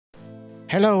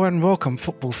Hello and welcome,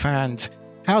 football fans.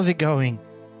 How's it going?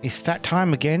 It's that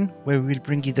time again where we'll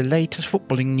bring you the latest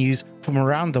footballing news from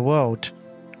around the world.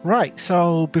 Right,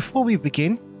 so before we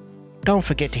begin, don't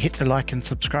forget to hit the like and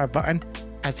subscribe button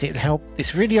as it'll help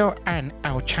this video and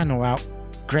our channel out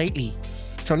greatly.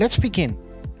 So let's begin.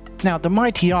 Now, the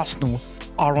mighty Arsenal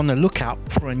are on the lookout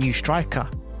for a new striker,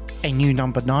 a new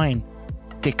number 9.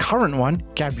 The current one,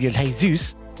 Gabriel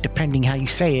Jesus, depending how you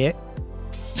say it.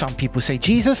 Some people say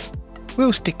Jesus.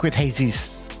 We'll stick with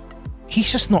Jesus. He's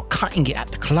just not cutting it at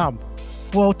the club.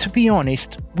 Well, to be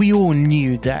honest, we all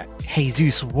knew that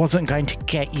Jesus wasn't going to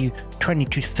get you 20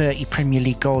 to 30 Premier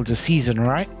League goals a season,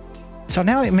 right? So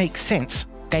now it makes sense.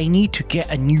 They need to get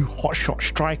a new hotshot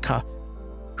striker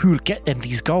who will get them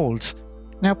these goals.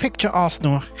 Now picture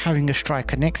Arsenal having a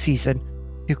striker next season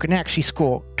who can actually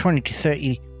score 20 to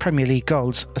 30 Premier League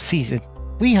goals a season.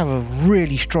 We have a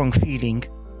really strong feeling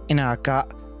in our gut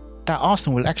that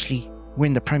Arsenal will actually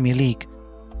win the Premier League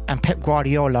and Pep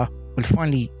Guardiola will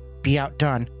finally be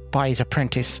outdone by his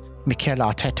apprentice Mikel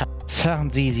Arteta.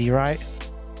 Sounds easy, right?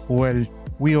 Well,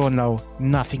 we all know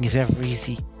nothing is ever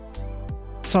easy.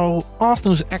 So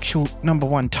Arsenal's actual number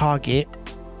 1 target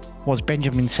was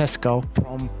Benjamin Sesko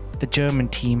from the German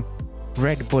team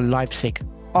Red Bull Leipzig,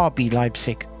 RB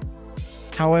Leipzig.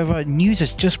 However, news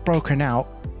has just broken out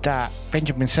that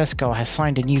Benjamin Sesko has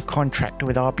signed a new contract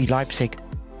with RB Leipzig.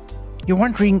 You're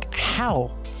wondering how,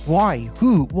 why,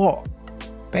 who, what?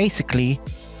 Basically,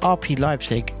 RB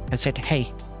Leipzig has said,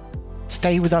 hey,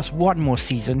 stay with us one more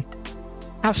season,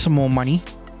 have some more money,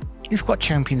 you've got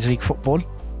Champions League football.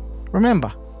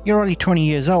 Remember, you're only 20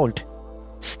 years old.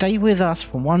 Stay with us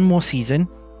for one more season,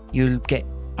 you'll get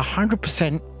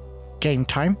 100% game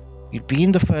time, you'll be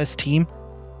in the first team,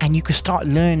 and you can start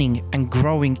learning and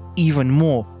growing even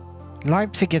more.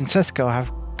 Leipzig and Sesko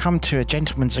have come to a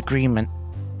gentleman's agreement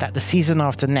that the season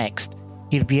after next,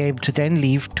 he'll be able to then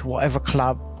leave to whatever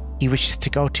club he wishes to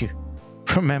go to.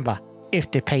 Remember,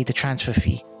 if they pay the transfer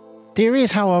fee. There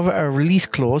is, however, a release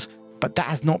clause, but that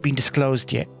has not been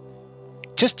disclosed yet.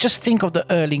 Just think of the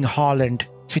Erling Haaland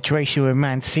situation with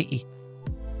Man City.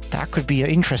 That could be an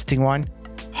interesting one.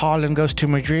 Haaland goes to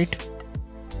Madrid,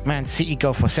 Man City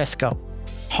go for Sesko.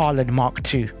 Haaland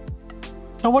Mark II.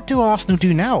 Now what do Arsenal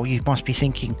do now, you must be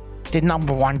thinking? Their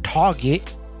number 1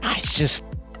 target has just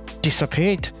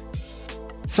disappeared.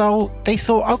 So they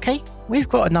thought, okay, we've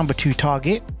got a number 2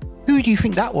 target. Who do you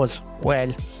think that was?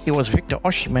 Well, it was Victor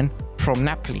Osimhen from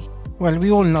Napoli. Well,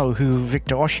 we all know who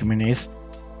Victor Osimhen is.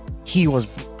 He was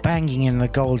banging in the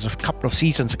goals a couple of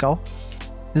seasons ago.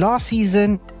 Last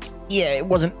season, yeah, it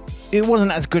wasn't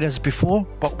as good as before,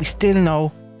 but we still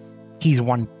know he's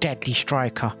one deadly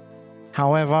striker.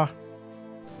 However,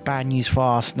 bad news for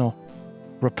Arsenal.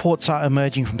 Reports are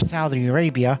emerging from Saudi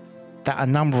Arabia that a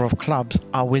number of clubs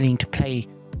are willing to pay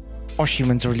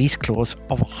Osimhen's release clause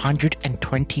of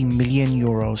 120 million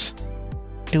euros.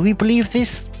 Do we believe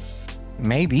this?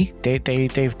 Maybe.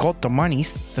 They've got the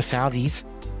monies, the Saudis.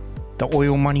 The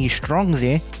oil money is strong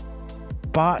there.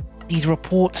 But these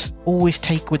reports always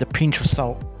take with a pinch of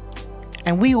salt.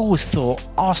 And we always thought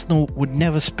Arsenal would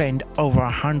never spend over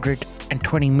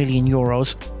 120 million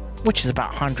euros, which is about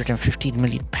 115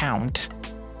 million pounds,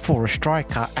 for a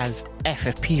striker, as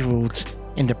FFP rules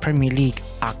in the Premier League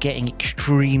are getting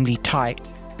extremely tight.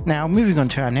 Now, moving on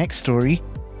to our next story,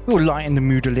 we'll lighten the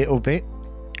mood a little bit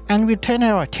and we'll turn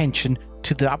our attention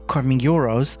to the upcoming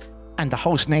Euros and the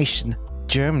host nation,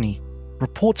 Germany.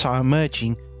 Reports are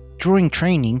emerging during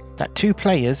training that 2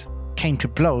 players came to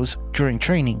blows during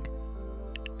training.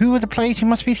 Who were the players, you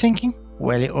must be thinking?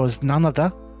 Well, it was none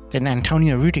other than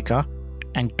Antonio Rudiger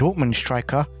and Dortmund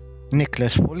striker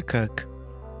Niklas Füllkrug.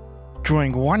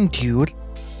 During one duel,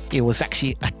 it was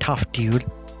actually a tough duel,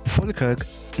 Füllkrug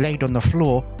laid on the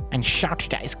floor and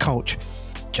shouted at his coach,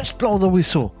 "Just blow the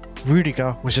whistle."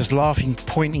 Rudiger was just laughing,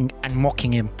 pointing and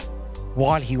mocking him.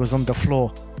 While he was on the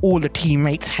floor, all the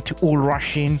teammates had to all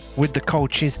rush in with the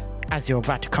coaches as they were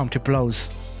about to come to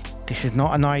blows. This is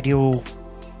not an ideal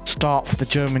start for the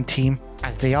German team,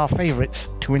 as they are favourites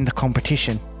to win the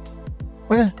competition.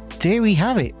 Well, there we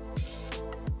have it.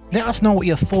 Let us know what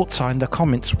your thoughts are in the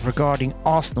comments regarding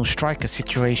Arsenal's striker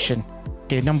situation.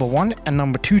 Their number 1 and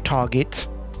number 2 targets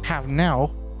have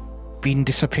now been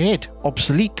disappeared,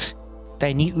 obsolete.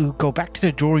 They need to go back to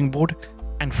the drawing board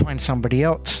and find somebody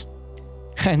else.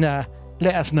 And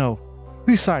let us know,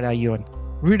 whose side are you on,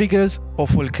 Rudiger's or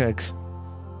Füllkrug's?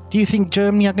 Do you think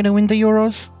Germany are going to win the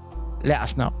Euros? Let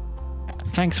us know.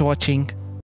 Thanks for watching.